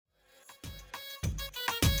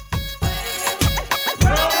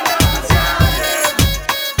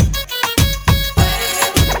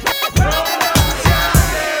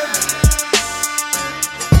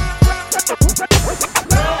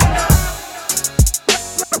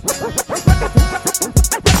All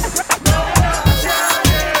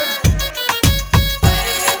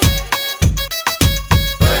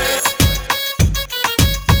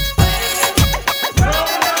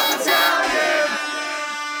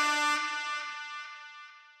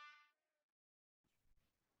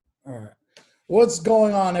right. What's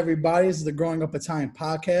going on, everybody? This is the Growing Up Italian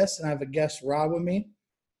podcast, and I have a guest, Rob, with me.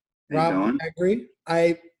 Rob Agri.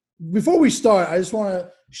 Before we start, I just want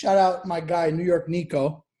to shout out my guy, New York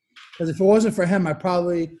Nico, because if it wasn't for him, I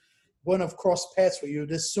probably wouldn't have crossed paths with you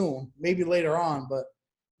this soon. Maybe later on, but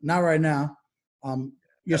not right now.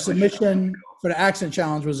 Your submission for the accent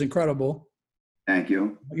challenge was incredible. Thank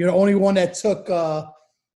you. You're the only one that took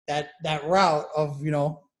that route of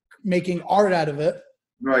making art out of it.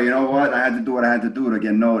 Bro, you know what? I had to do what I had to do to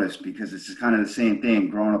get noticed, because it's kind of the same thing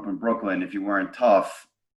growing up in Brooklyn. If you weren't tough,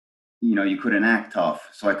 you couldn't act tough.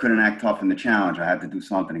 So I couldn't act tough in the challenge. I had to do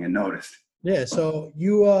something to get noticed. Yeah. So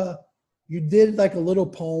you did like a little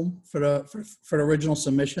poem for the original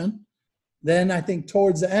submission. Then I think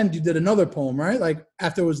towards the end you did another poem, right? Like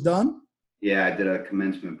after it was done. Yeah, I did a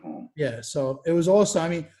commencement poem. Yeah. So it was also. I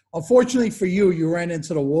mean, unfortunately for you, you ran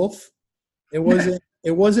into the wolf. It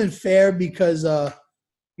wasn't fair because.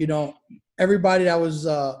 Everybody that was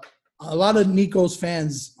a lot of Nico's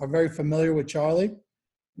fans are very familiar with Charlie,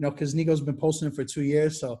 because Nico's been posting it for 2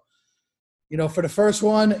 years. So, for the first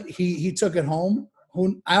one, he took it home.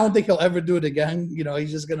 I don't think he'll ever do it again. He's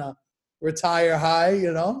just going to retire high,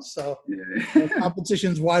 So the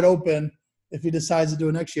competition's wide open if he decides to do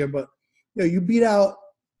it next year. But, you beat out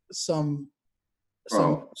some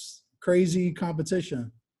crazy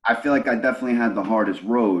competition. I feel like I definitely had the hardest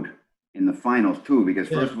road in the finals too, because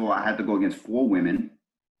first of all, I had to go against 4 women.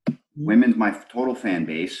 Women's my total fan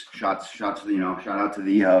base. Shout out to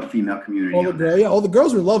the female community. All the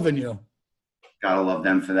girls were loving you. Gotta love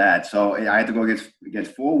them for that. So I had to go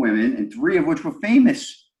against 4 women, and 3 of which were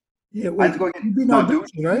famous. Yeah, I had to go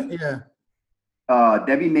against right? Yeah.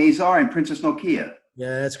 Debbie Mazar and Princess Nokia.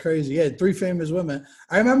 Yeah, that's crazy. Yeah, 3 famous women.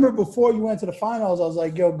 I remember before you went to the finals, I was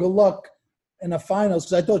like, yo, good luck in the finals,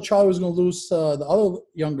 because I thought Charlie was going to lose to the other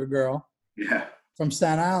younger girl. Yeah. From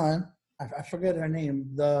Staten Island. I forget her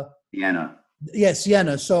name. Sienna. Yeah,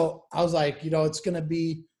 Sienna. So I was like, it's going to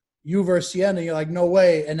be you versus Sienna. You're like, no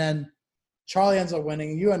way. And then Charlie ends up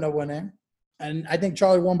winning. You end up winning. And I think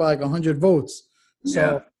Charlie won by like 100 votes.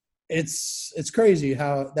 So it's crazy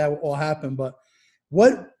how that all happened. But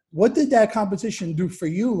what did that competition do for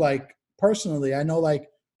you, like, personally? I know, like,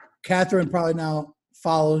 Catherine probably now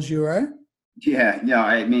follows you, right? Yeah.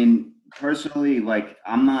 I mean, personally, like,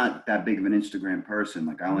 I'm not that big of an Instagram person.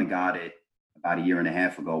 Like, I only got it about 1.5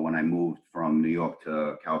 years ago when I moved from New York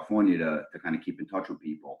to California to kind of keep in touch with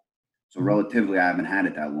people. So relatively, I haven't had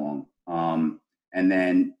it that long. And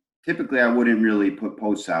then typically I wouldn't really put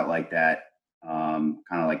posts out like that, kind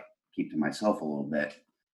of like keep to myself a little bit.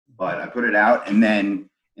 But I put it out, and then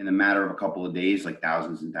in a matter of a couple of days, like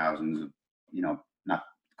thousands and thousands of, not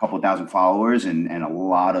a couple of thousand followers and a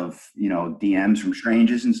lot of, DMs from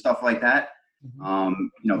strangers and stuff like that.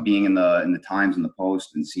 Being in the Times and the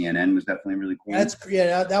Post and CNN was definitely really cool.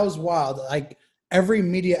 That was wild. Like, every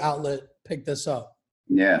media outlet picked this up.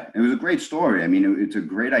 Yeah, it was a great story. I mean, it's a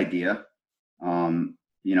great idea.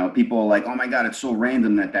 People are like, oh my God, it's so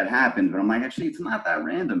random that happened. But I'm like, actually, it's not that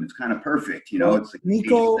random. It's kind of perfect. It's like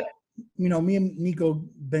Nico, me and Nico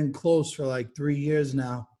been close for like 3 years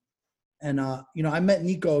now. And, I met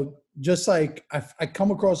Nico just like I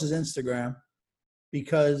come across his Instagram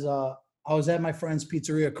because I was at my friend's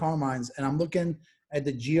Pizzeria Carmine's, and I'm looking at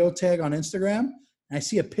the geotag on Instagram, and I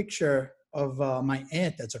see a picture of my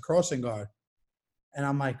aunt that's a crossing guard. And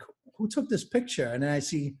I'm like, who took this picture? And then I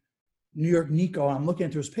see New York Nico, and I'm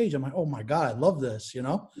looking through his page. I'm like, oh my God, I love this, At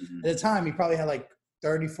the time, he probably had like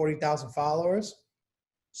 30, 40,000 followers.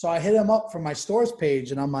 So I hit him up from my stores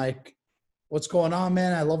page, and I'm like, what's going on,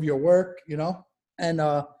 man? I love your work, And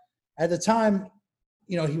at the time,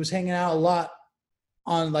 he was hanging out a lot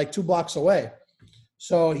on like 2 blocks away.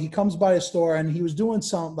 So he comes by the store, and he was doing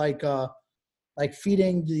some like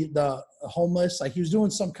feeding the homeless. Like, he was doing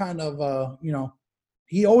some kind of,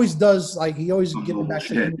 he always does, like, he always giving back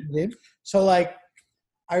to the community. So, like,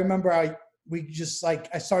 I remember I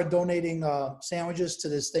started donating sandwiches to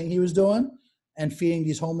this thing he was doing and feeding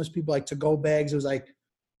these homeless people, like, to-go bags. It was like,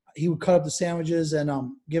 he would cut up the sandwiches and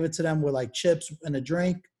give it to them with like chips and a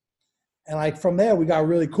drink. And like from there, we got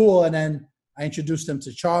really cool. And then I introduced them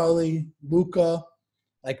to Charlie, Luca,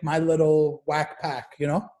 like my little whack pack,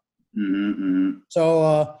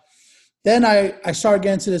 So then I started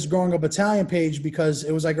getting to this Growing Up Italian page because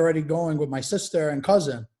it was like already going with my sister and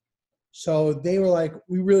cousin. So they were like,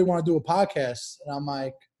 we really want to do a podcast. And I'm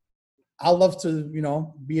like, I love to,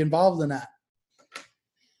 be involved in that.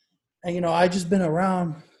 And, I just been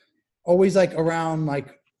around, always like around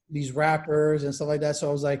like these rappers and stuff like that. So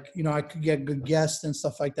I was like, I could get good guests and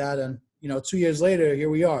stuff like that. And, 2 years later, here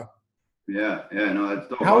we are. Yeah, no, that's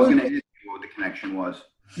dope. I How was is gonna ask you what the connection was.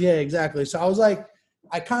 Yeah, exactly. So I was like,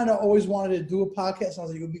 I kind of always wanted to do a podcast. I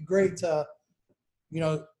was like, it would be great to,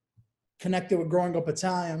 connect it with Growing Up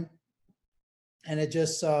Italian. And it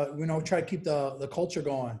just, try to keep the culture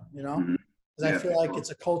going, Mhm. because I Yeah, feel for like sure.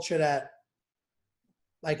 it's a culture that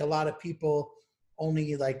like a lot of people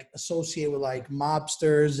only like associate with like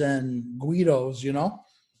mobsters and Guidos, and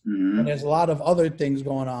Mhm. there's a lot of other things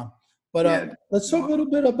going on. But Yeah. let's talk a little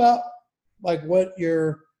bit about like what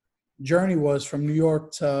your journey was from New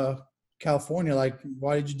York to California. Like,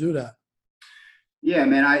 why did you do that? Yeah,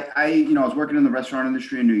 man. I was working in the restaurant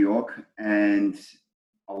industry in New York, and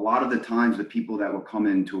a lot of the times the people that would come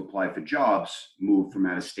in to apply for jobs moved from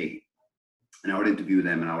out of state. And I would interview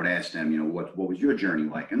them and I would ask them, what was your journey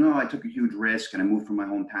like? And I took a huge risk and I moved from my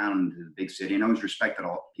hometown to the big city. And I always respected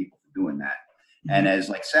all people for doing that. And as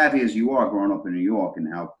like savvy as you are growing up in New York and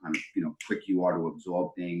how kind of, quick you are to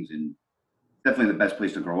absorb things, and definitely the best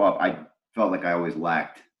place to grow up, I felt like I always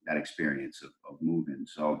lacked that experience of moving.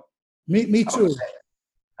 So Me I would too. say,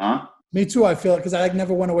 huh? Me too. I feel it because I like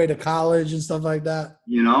never went away to college and stuff like that.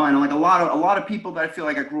 And like a lot of people that I feel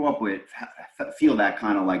like I grew up with feel that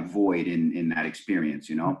kind of like void in that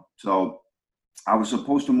experience. So I was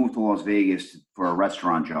supposed to move to Las Vegas for a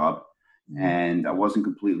restaurant job, Mhm. and I wasn't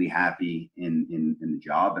completely happy in the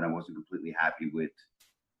job, and I wasn't completely happy with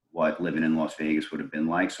what living in Las Vegas would have been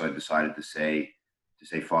like. So I decided to say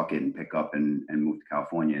fuck it and pick up and move to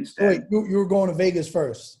California Wait, instead. you were going to Vegas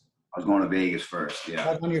first, I was going to Vegas first, yeah.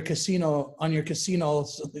 like on your casino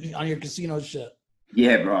shit.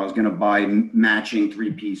 Yeah, bro. I was gonna buy matching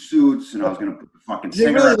three-piece suits, and I was gonna put the fucking Is it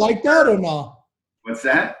really cigarette. like that or no? What's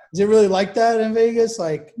that? Is it really like that in Vegas?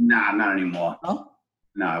 Like, Nah, not anymore. huh?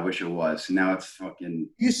 No, I wish it was. Now it's fucking.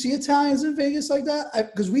 You see Italians in Vegas like that?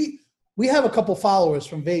 Because we have a couple followers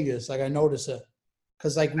from Vegas. Like I notice it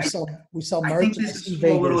because like we sell I think merchandise there's in a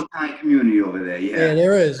small little Vegas. Italian community over there. Yeah, Yeah,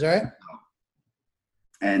 there is, right?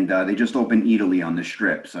 and they just opened Italy on the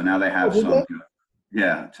Strip, so now they Oh, have did they?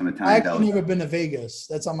 some I Italian actually deli. never been to Vegas.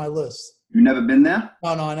 That's on my list. You never been there? No,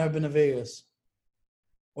 I never been to Vegas.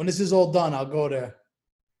 When this is all done, I'll go there.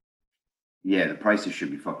 Yeah, the prices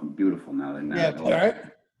should be fucking beautiful now. Yeah, all right.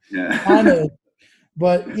 Yeah. Kind of.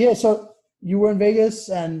 But yeah, so you were in Vegas,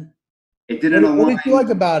 and It didn't what did you align.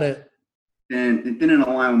 like about it? And it didn't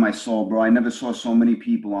align with my soul, bro. I never saw so many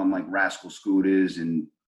people on like rascal scooters and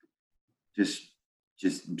just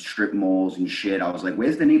just strip malls and shit. I was like,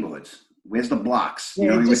 where's the neighborhoods? Where's the blocks?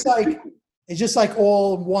 Yeah, It was it's just like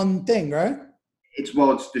all one thing, right? it's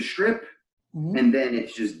the strip, Mhm. and then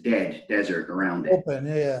it's just desert around it. Open,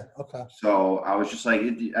 yeah, okay. So I was just like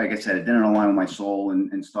I said, it didn't align with my soul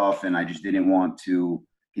and stuff, and I just didn't want to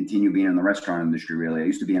continue being in the restaurant industry. Really, I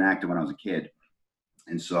used to be an actor when I was a kid,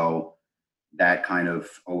 and so that kind of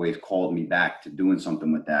always called me back to doing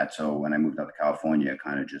something with that. So when I moved out to California, it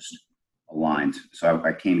kind of just aligned. So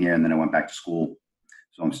I came here and then I went back to school.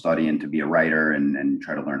 So I'm studying to be a writer and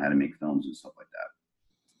try to learn how to make films and stuff like that.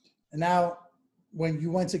 And now, when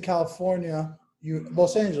you went to California,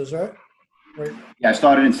 Los Angeles, right? Right. Yeah, I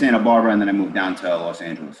started in Santa Barbara and then I moved down to Los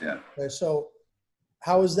Angeles. Yeah. Okay, so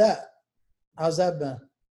how was that? How's that been?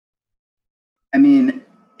 I mean,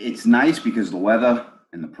 it's nice because the weather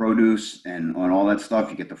and the produce and all that stuff,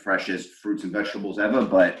 you get the freshest fruits and vegetables ever.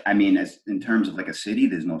 But I mean, as in terms of like a city,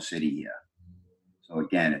 there's no city here. So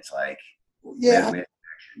again, it's like, Yeah, where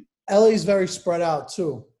LA's very spread out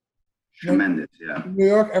too. tremendous. Yeah. In New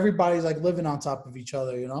York, everybody's like living on top of each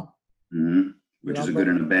other, hmm Which is a good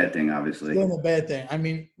and a bad thing, obviously. Doing a bad thing. I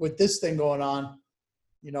mean, with this thing going on,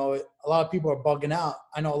 a lot of people are bugging out.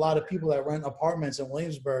 I know a lot of people that rent apartments in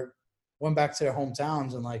Williamsburg went back to their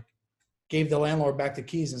hometowns and like gave the landlord back the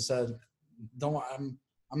keys and said, "Don't,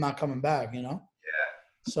 I'm not coming back." Yeah.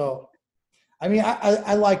 So, I mean,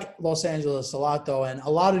 I like Los Angeles a lot though, and a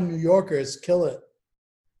lot of New Yorkers kill it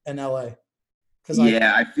in LA.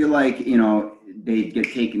 Yeah, I feel like, they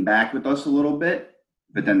get taken back with us a little bit,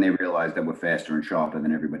 but then they realize that we're faster and sharper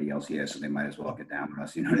than everybody else here, so they might as well get down with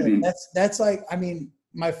us. You know what I mean? That's like, I mean,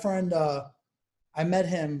 my friend, I met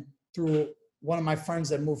him through one of my friends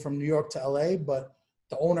that moved from New York to LA, but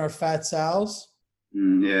the owner of Fat Sal's,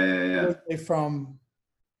 Yeah. he's from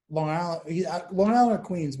Long Island, Long Island or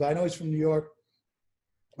Queens, but I know he's from New York,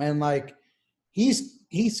 and like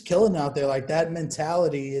he's killing out there. Like that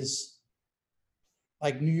mentality is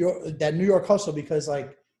like that New York hustle, because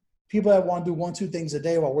like people that want to do 1-2 things a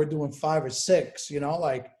day while we're doing 5 or 6,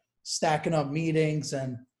 like stacking up meetings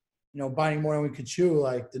and, biting more than we could chew,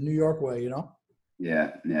 like the New York way,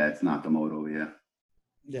 Yeah, it's not the motto. Yeah.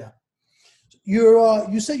 Yeah.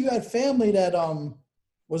 You said you had family that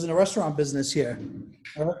was in the restaurant business here.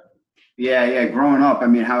 Huh? Yeah. Growing up, I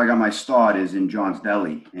mean, how I got my start is in John's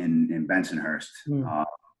Deli in Bensonhurst. Hmm.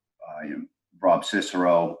 Rob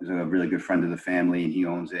Cicero is a really good friend of the family, and he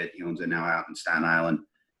owns it. He owns it now out in Staten Island,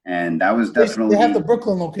 and that was definitely. They have the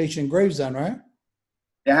Brooklyn location, Gravesend, right?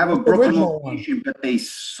 They have a What's the Brooklyn original location, one? but they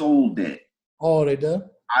sold it. Oh, they do?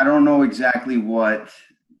 I don't know exactly what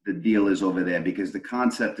the deal is over there because the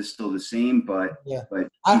concept is still the same, but Yeah. but he's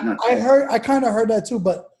I, not. I kind of heard that too,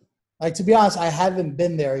 but like to be honest, I haven't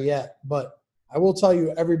been there yet. But I will tell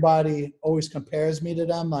you, everybody always compares me to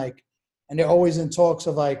them, like, and they're always in talks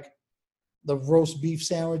of like the roast beef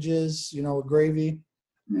sandwiches, with gravy.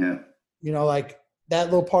 Yeah. Like that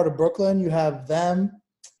little part of Brooklyn, you have them,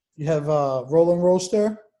 you have Rolling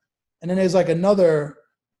Roaster, and then there's like another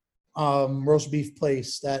roast beef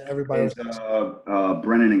place that everybody It's was.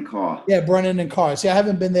 Brennan and Carr. Yeah, Brennan and Carr. See, I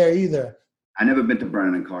haven't been there either. I never been to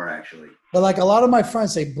Brennan and Carr actually. But like a lot of my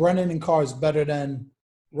friends say Brennan and Carr is better than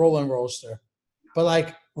Rolling Roaster. But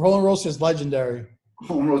like Rolling Roaster is legendary.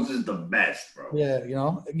 Home Roast is the best, bro. Yeah,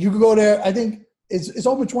 you could go there. I think it's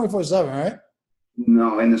open 24/7, right?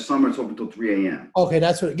 No, in the summer it's open till 3 a.m. Okay,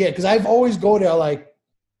 that's what. Yeah, because I've always go there like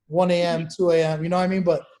 1 a.m., 2 a.m. You know what I mean?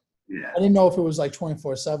 But Yeah. I didn't know if it was like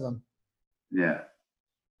 24/7. Yeah.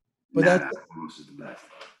 But Home that's Roast is the best.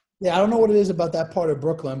 yeah. I don't know what it is about that part of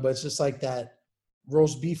Brooklyn, but it's just like that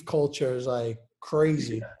roast beef culture is like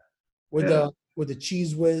crazy with the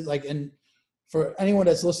cheese whiz, like, and for anyone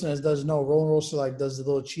that's listening that doesn't know, Rolling Roaster like does the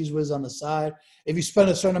little cheese whiz on the side. If you spend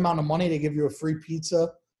a certain amount of money, they give you a free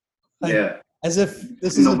pizza. Like, Yeah. as if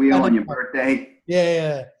this In is the a wheel on your birthday.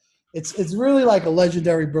 Yeah. It's really like a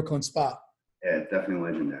legendary Brooklyn spot. Yeah, it's definitely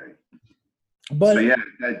legendary. But yeah,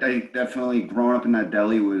 they definitely growing up in that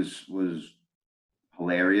deli was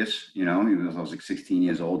hilarious. I was like 16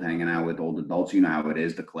 years old, hanging out with old adults. You know how it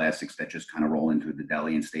is, the classics that just kind of roll into the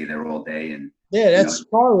deli and stay there all day. And yeah, that's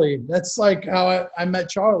Charlie. That's like how I met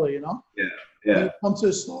Charlie. Yeah. He'd come to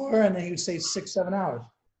the store and then he would stay 6-7 hours.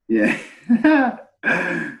 Yeah.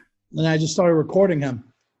 And I just started recording him.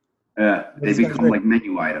 Yeah, they become like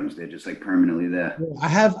menu items. They're just like permanently there. I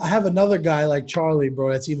have another guy like Charlie, bro.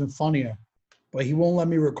 That's even funnier, but he won't let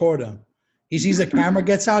me record him. He sees the camera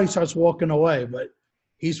gets out, he starts walking away. But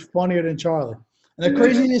he's funnier than Charlie. And the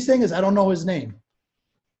craziest thing is I don't know his name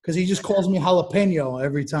because he just calls me Jalapeno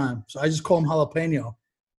every time. So I just call him Jalapeno.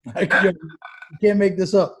 You can't make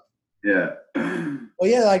this up. Yeah. Well,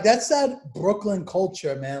 yeah, like that's that Brooklyn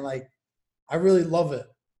culture, man. Like I really love it.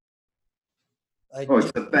 Like,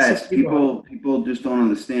 it's the best. People just don't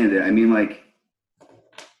understand it. I mean, like,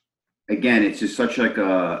 again, it's just such like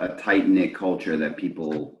a tight knit culture that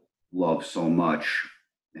people love so much.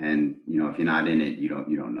 And if you're not in it, you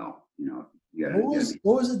don't know.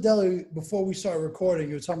 What was the deli before we started recording?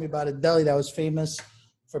 You were telling me about a deli that was famous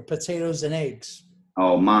for potatoes and eggs.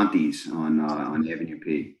 Oh, Monty's on Avenue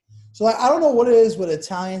P. So I don't know what it is with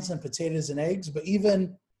Italians and potatoes and eggs, but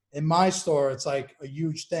even in my store, it's like a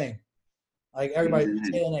huge thing. Like everybody,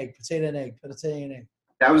 potato and egg.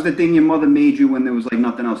 That was the thing your mother made you when there was like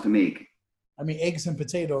nothing else to make. I mean, eggs and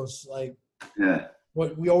potatoes, like yeah,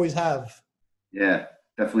 what we always have. Yeah,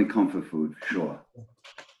 definitely comfort food for sure.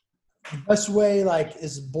 The best way, like,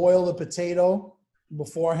 is boil the potato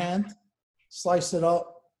beforehand, slice it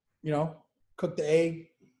up, cook the egg,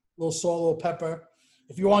 a little salt, a little pepper.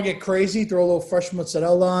 If you want to get crazy, throw a little fresh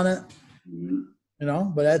mozzarella on it.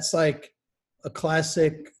 Mm-hmm. But that's like a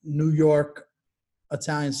classic New York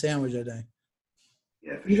Italian sandwich, I think.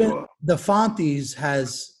 Yeah, for Even sure. the Fonties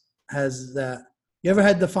has that. You ever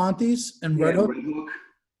had the Fonties in Red Hook? Red Hook.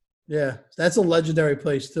 Yeah, that's a legendary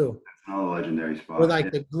place too. That's another legendary spot. With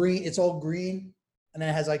like the green, it's all green, and then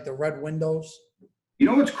it has like the red windows. You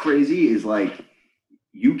know what's crazy is like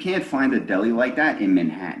you can't find a deli like that in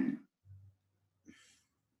Manhattan.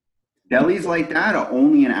 Delis like that are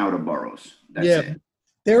only in outer boroughs. That's it.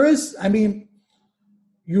 There is. I mean,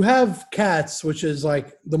 you have Cats, which is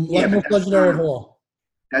like the most legendary of all.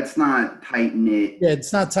 That's not tight knit. Yeah,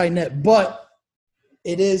 it's not tight knit, but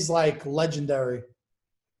it is like legendary.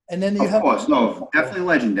 And then Of course, definitely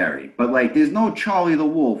legendary. But like, there's no Charlie the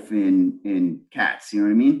Wolf in Cats. You know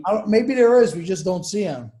what I mean? Maybe there is. We just don't see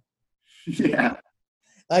him. Yeah.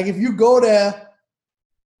 Like if you go there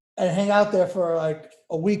and hang out there for like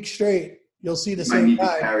a week straight, you'll see the same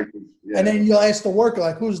guy. Yeah. And then you'll ask the worker,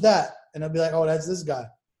 like, who's that? And they'll be like, oh, that's this guy.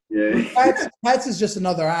 Yeah. Cats is just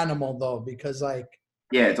another animal though, because like.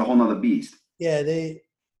 Yeah, it's a whole nother beast. Yeah, they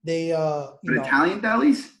But Italian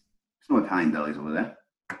delis? No Italian delis over there.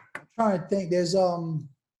 I'm trying to think. There's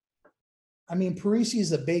I mean, Parisi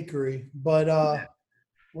is a bakery, but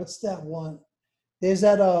what's that one? There's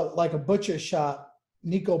that like a butcher shop.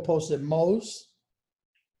 Nico posted Moe's.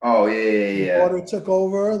 Oh yeah, yeah, My yeah. daughter took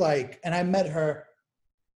over, like, and I met her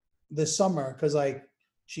this summer because like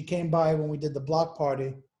she came by when we did the block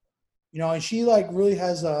party, you know, and she like really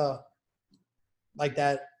has a like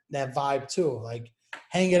that vibe too, like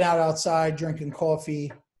hanging out outside, drinking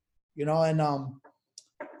coffee, you know, and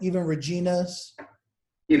even Regina's.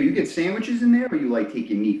 Yeah, but you get sandwiches in there, or you like take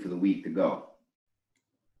your meat for the week to go?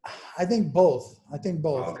 I think both. Oh,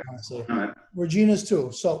 okay. Honestly. All right. Regina's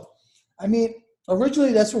too. So, I mean,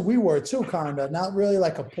 originally that's what we were too, kind of. Not really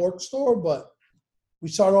like a pork store, but we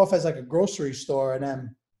started off as like a grocery store and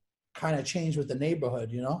then kind of changed with the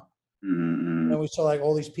neighborhood, you know? And Mm-hmm. then we saw like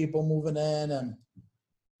all these people moving in and,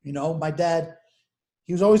 you know, my dad,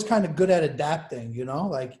 he was always kind of good at adapting, you know?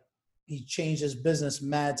 Like he changed his business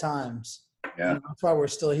mad times. Yeah, And that's why we're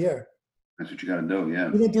still here. that's what you got to do. Yeah.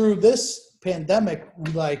 Even through this pandemic,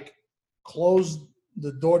 we like closed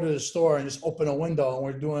the door to the store and just open a window and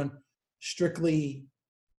we're doing strictly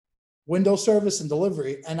window service and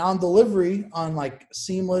delivery. And on delivery on like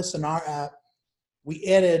Seamless and our app, we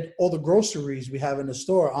added all the groceries we have in the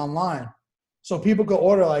store online. So people could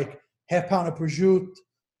order like half pound of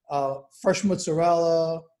prosciutto, fresh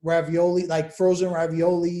mozzarella, ravioli, like frozen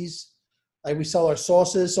raviolis. Like we sell our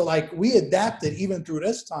sauces. So like we adapted even through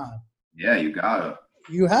this time. Yeah, you gotta.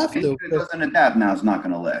 You have Anything to. that doesn't adapt now is not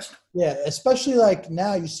going to last. Yeah, especially like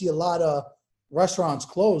now you see a lot of restaurants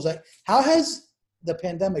close. Like how has the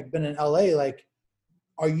pandemic been in LA? Like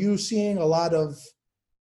are you seeing a lot of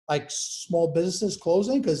like small businesses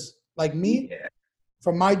closing? Because like me, Yeah.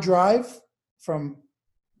 from my drive from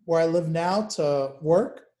where I live now to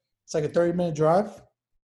work, it's like a 30-minute drive.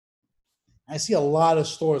 I see a lot of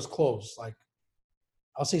stores closed. Like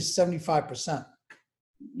I'll say 75%.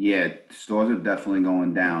 Yeah, stores are definitely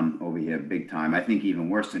going down over here big time. I think even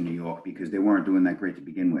worse than New York because they weren't doing that great to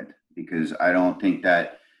begin with. Because I don't think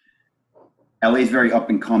that LA is very up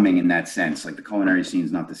and coming in that sense. Like the culinary scene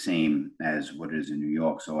is not the same as what it is in New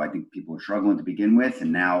York. So I think people were struggling to begin with,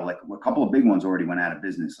 and now like a couple of big ones already went out of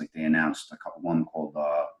business. Like they announced one called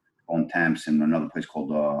Bon Temps and another place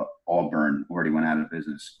called Auburn already went out of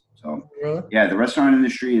business. So Really? yeah, the restaurant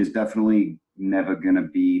industry is definitely never going to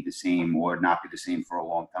be the same or not be the same for a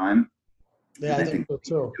long time. Yeah, And I I think think so what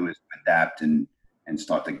you too. do is adapt and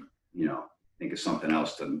start to think of something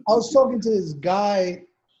else to. I was talking to this guy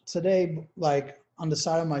today, like on the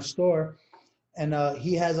side of my store, and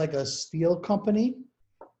he has like a steel company,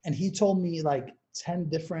 and he told me like 10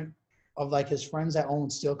 different of like his friends that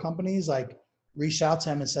own steel companies, like reached out to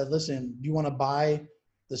him and said, listen, do you want to buy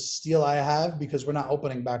the steel I have? Because we're not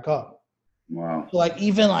opening back up. Wow. So like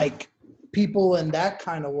even like people in that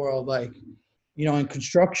kind of world, like, you know, in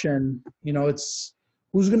construction, you know, it's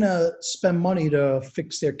who's gonna spend money to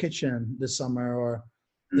fix their kitchen this summer or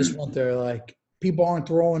this Mm, winter? Like people aren't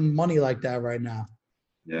throwing money like that right now.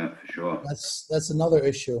 yeah, for sure. That's another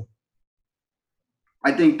issue.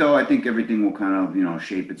 I think though, I think everything will kind of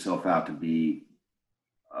shape itself out to be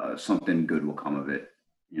something good will come of it.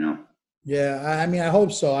 You know. Yeah, I mean, I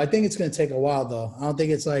hope so. I think it's gonna take a while though. I don't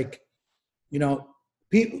think it's like, you know,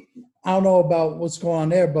 people. I don't know about what's going on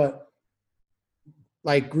there, but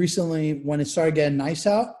like recently when it started getting nice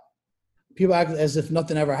out, people act as if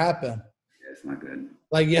nothing ever happened. Yeah, it's not good.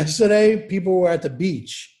 Like yesterday, people were at the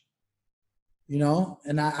beach, you know,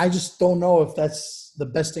 and I just don't know if that's the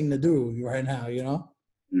best thing to do right now, you know?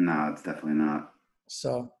 No, it's definitely not.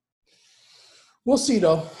 So we'll see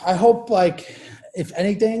though. I hope like if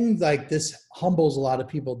anything, like this humbles a lot of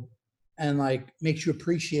people and like makes you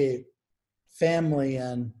appreciate family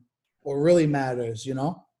and what really matters, you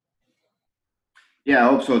know? Yeah, I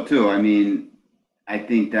hope so too. I mean, I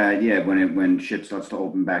think that yeah, when shit starts to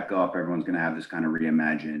open back up, everyone's gonna have this kind of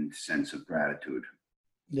reimagined sense of gratitude.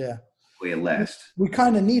 Yeah. Way at last. We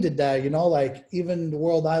kind of needed that, you know, like even the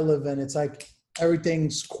world I live in, it's like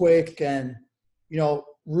everything's quick and, you know,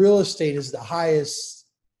 real estate is the highest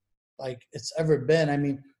like it's ever been. I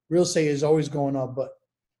mean, real estate is always going up, but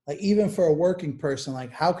like even for a working person,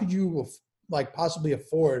 like how could you like possibly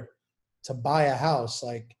afford to buy a house?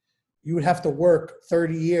 Like you would have to work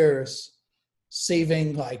 30 years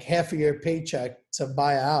saving like half of your paycheck to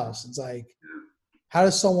buy a house. It's like, how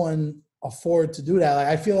does someone afford to do that? Like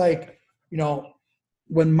I feel like, you know,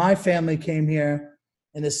 when my family came here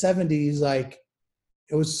in the 70s, like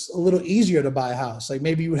it was a little easier to buy a house. Like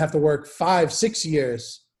maybe you would have to work 5-6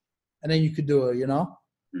 years and then you could do it, you know?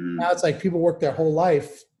 Mm, Now it's like people work their whole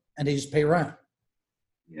life and they just pay rent.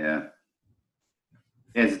 yeah.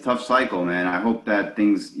 Yeah, it's a tough cycle, man. I hope that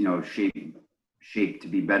things, shape to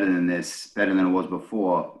be better than this, better than it was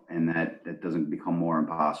before, and that doesn't become more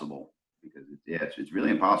impossible because it's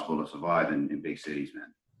really impossible to survive in big cities, man.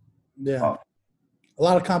 Yeah, Tough. a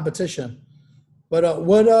lot of competition. But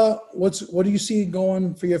what do you see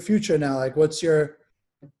going for your future now? Like, what's your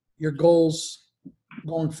goals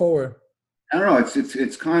going forward? I don't know.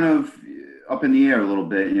 It's kind of up in the air a little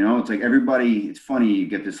bit. It's like everybody. It's funny. You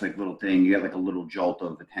get this like little thing. You get like a little jolt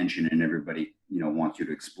of attention, and everybody wants you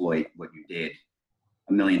to exploit what you did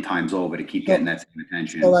a million times over to keep getting So, that same so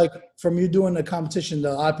attention. like from you doing the competition,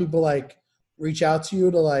 a lot of people like reach out to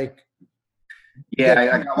you to like Yeah, get I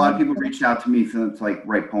got a lot of content. people reached out to me to like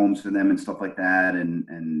write poems for them and stuff like that,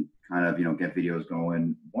 and kind of get videos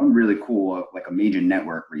going. One really cool, like a major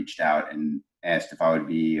network reached out and asked if I would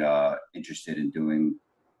be interested in doing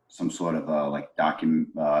some sort of like a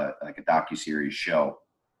docu series show.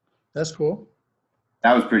 That's cool.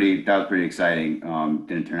 That was pretty exciting.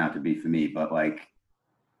 Didn't turn out to be for me, but like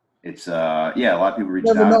it's yeah, a lot of people You reached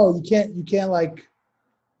never out. know. You can't like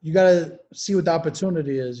you gotta see what the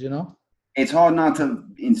opportunity is. You know. It's hard not to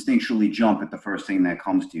instinctually jump at the first thing that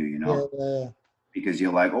comes to you, Yeah, yeah, yeah. because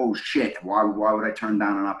you're like, oh shit, why would I turn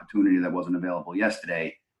down an opportunity that wasn't available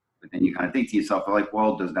yesterday? But then you kind of think to yourself, like,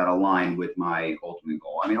 well, does that align with my ultimate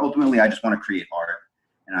goal? I mean, ultimately, I just want to create art,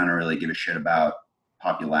 and I don't really give a shit about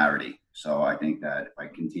popularity. So I think that if I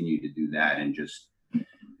continue to do that and just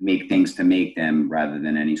make things to make them rather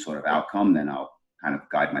than any sort of outcome, then I'll kind of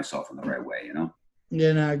guide myself in the right way.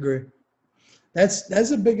 Yeah, no, I agree. That's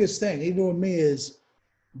the biggest thing. Even with me is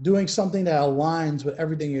doing something that aligns with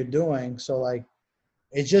everything you're doing. So like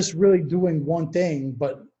it's just really doing one thing,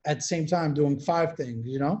 but at the same time doing five things,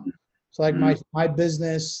 you know? So like Mm-hmm. my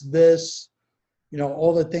business, this,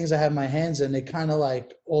 all the things I have my hands in, they kind of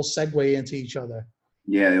like all segue into each other.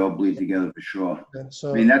 Yeah, they all bleed together for sure. And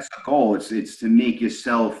I mean, so that's the goal. It's to make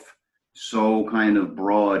yourself so kind of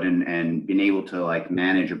broad and being able to like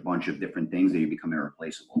manage a bunch of different things that you become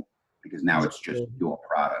irreplaceable because now it's just exactly. your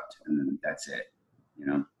product and then that's it.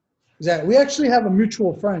 Exactly. We actually have a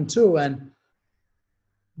mutual friend too, and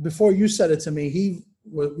before you said it to me,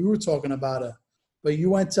 we were talking about it. But you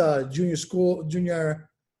went to junior school, junior.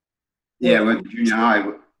 Yeah, I What? went to junior high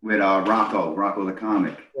with Rocco the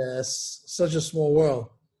comic. Yes, such a small world.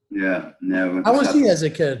 Yeah, no, went How to was Seth. he as a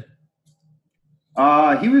kid?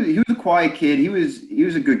 He was a quiet kid. He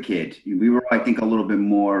was a good kid. We were, I think, a little bit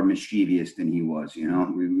more mischievous than he was. We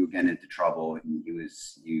were getting into trouble, and he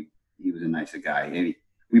was a nicer guy.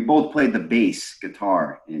 We both played the bass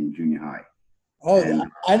guitar in junior high, Oh, and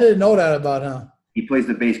I didn't know that about him. he plays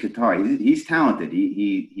the bass guitar. He's talented.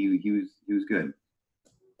 He was good.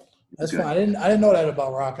 He was That's fine. good. I didn't know that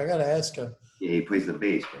about Rock. I gotta ask him. Yeah, he plays the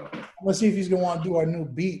bass, bro. I'm gonna see if he's gonna want to do our new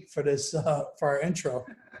beat for this for our intro.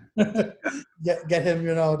 Get him,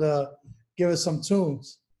 to give us some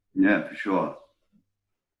tunes. Yeah, for sure.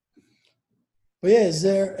 But yeah, is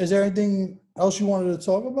there anything else you wanted to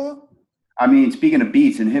talk about? I mean, speaking of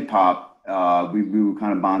beats and hip hop, we were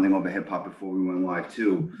kind of bonding over hip hop before we went live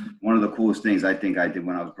too. One of the coolest things I think I did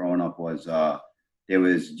when I was growing up was there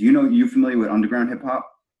was. Do you familiar with underground hip hop?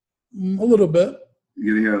 A little bit.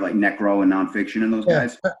 You ever hear of like Necro and Nonfiction and those Yeah,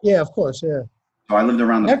 guys? yeah, of course, yeah. So I lived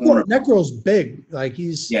around the corner. Necro's big. Like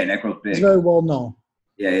Yeah, Necro's he's big. very well known.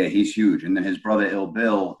 Yeah, he's huge. And then his brother Ill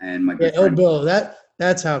Bill and my Yeah, good Ill friend. Bill.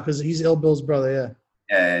 That's how, because he's Ill Bill's brother.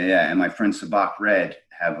 Yeah. Yeah, and my friend Sabak Red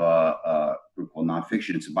have a group called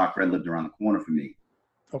Nonfiction, and Sabak Red lived around the corner from me.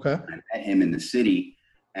 Okay. I met him in the city,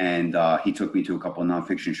 and he took me to a couple of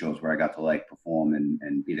Nonfiction shows where I got to like perform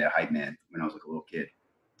and be their hype man when I was like a little kid.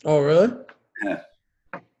 Oh, really? Yeah.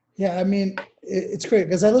 Yeah. I mean, it's great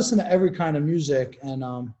because I listen to every kind of music, and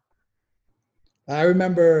I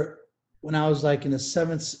remember when I was like in the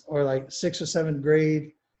seventh or like sixth or seventh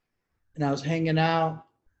grade, and I was hanging out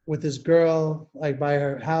with this girl like by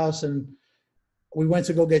her house, and we went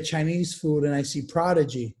to go get Chinese food, and I see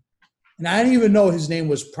Prodigy, and I didn't even know his name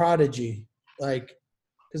was Prodigy, like,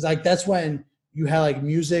 because like that's when you had like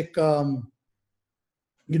music,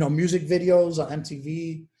 music videos on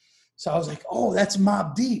MTV. So I was like, oh, that's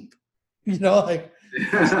Mobb Deep, like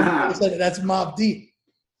I said, that's Mobb Deep.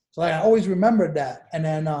 So like, I always remembered that, and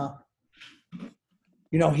then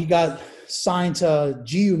he got signed to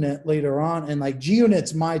G Unit later on, and like G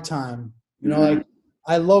Unit's my time. Like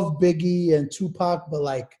I love Biggie and Tupac, but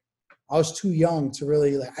like I was too young to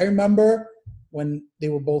really like. I remember when they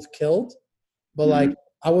were both killed, but like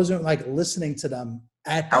I wasn't like listening to them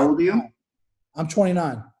at How that old are you? time. I'm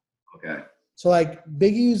 29. Okay. So like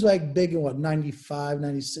Biggie's like big in what 95,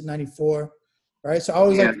 96, 94, right? So I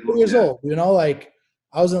was Yeah, like 4 years yeah. old, like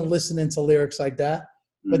I wasn't listening to lyrics like that.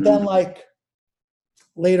 But then like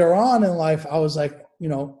later on in life, I was like,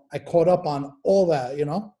 I caught up on all that,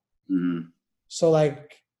 So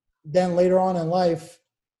like then later on in life,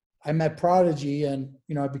 I met Prodigy and,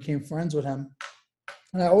 I became friends with him.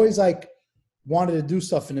 And I always like wanted to do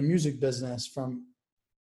stuff in the music business from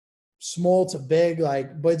small to big,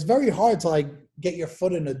 like, but it's very hard to like get your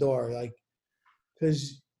foot in the door, like,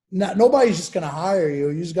 because nobody's just going to hire you.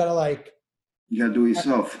 You just got to like, you got to do it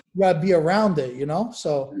yourself. You got to be around it,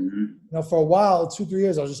 So, for a while, 2-3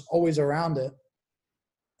 years, I was just always around it.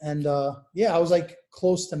 And I was like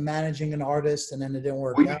close to managing an artist, and then it didn't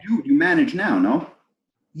work out. You manage now, no?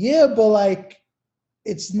 Yeah, but like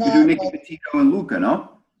it's not. You do Nicky Petito and Luca,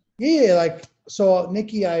 no? Yeah, like so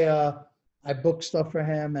Nicky, I book stuff for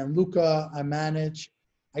him, and Luca, I manage.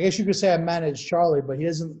 I guess you could say I manage Charlie, but he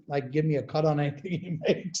doesn't like give me a cut on anything he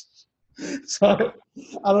makes. So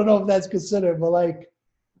I don't know if that's considered, but like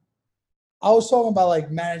I was talking about like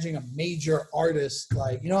managing a major artist,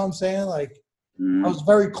 like, you know what I'm saying? Like I was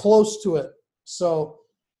very close to it. So,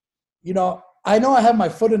 I know I have my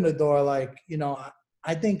foot in the door. Like,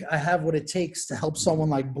 I think I have what it takes to help someone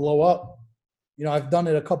like blow up. I've done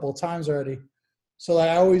it a couple of times already. So like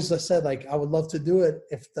I always said, like, I would love to do it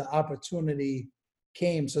if the opportunity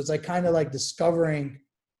came. So it's like kind of like discovering,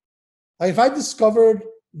 like if I discovered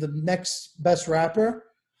the next best rapper,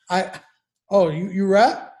 you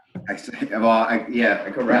rap? I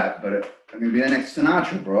could rap, but I'm going to be the next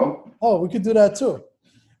Sinatra, bro. Oh, we could do that too.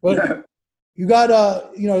 But you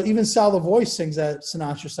got, even Sal the Voice sings at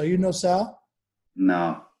Sinatra. So you know Sal?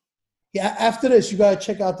 No. Yeah, after this, you got to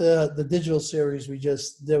check out the digital series we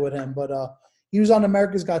just did with him. But he was on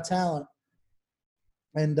America's Got Talent.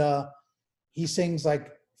 And he sings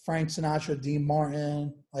like Frank Sinatra, Dean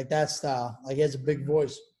Martin, like that style. Like he has a big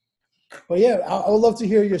voice. But yeah, I would love to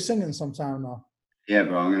hear you singing sometime though. Yeah,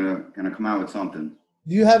 bro, I'm gonna come out with something.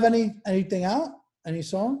 Do you have anything out? Any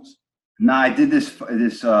songs? No, I did this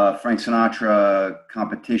Frank Sinatra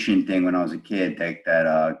competition thing when I was a kid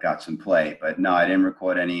that got some play, but no, I didn't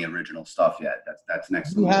record any original stuff yet. That's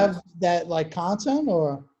next. Do you have that like content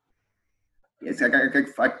or? It's like I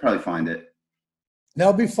could probably find it.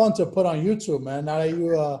 That'll be fun to put on YouTube, man. Now that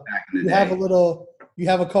you have you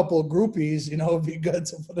have a couple of groupies, it'd be good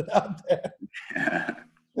to put it out there.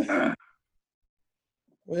 Yeah.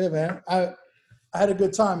 Well, yeah, man. I had a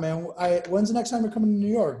good time, man. When's the next time you're coming to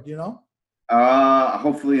New York? Do you know?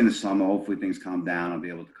 Hopefully in the summer. Hopefully things calm down. I'll be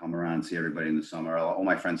able to come around and see everybody in the summer. All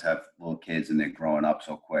my friends have little kids and they're growing up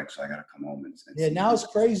so quick, so I got to come home and yeah. Now it's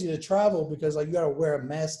crazy to travel because like you got to wear a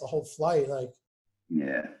mask the whole flight. Like,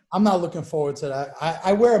 yeah, I'm not looking forward to that.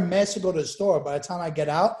 I wear a mask to go to the store. By the time I get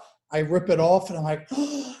out, I rip it off and I'm like,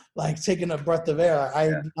 like taking a breath of air. I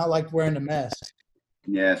do not like wearing the mask.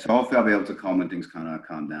 Yeah, so hopefully I'll be able to come when things kind of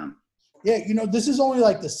calm down. Yeah, this is only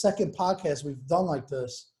like the second podcast we've done like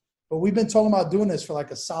this, but we've been talking about doing this for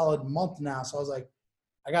like a solid month now. So I was like,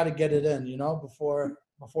 I got to get it in, before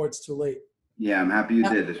it's too late. Yeah, I'm happy you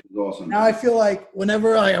did. This was awesome. Now I feel like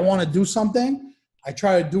whenever I want to do something, I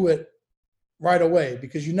try to do it right away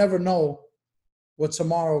because you never know what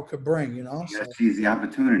tomorrow could bring, You got to seize the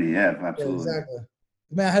opportunity. Yeah, absolutely. Yeah, exactly.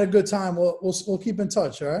 Man, I had a good time. We'll keep in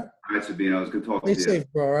touch, all right? All right, Sabino. It was good talking to you. Stay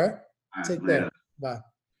safe, bro, all right? All right, Take later. care. Bye.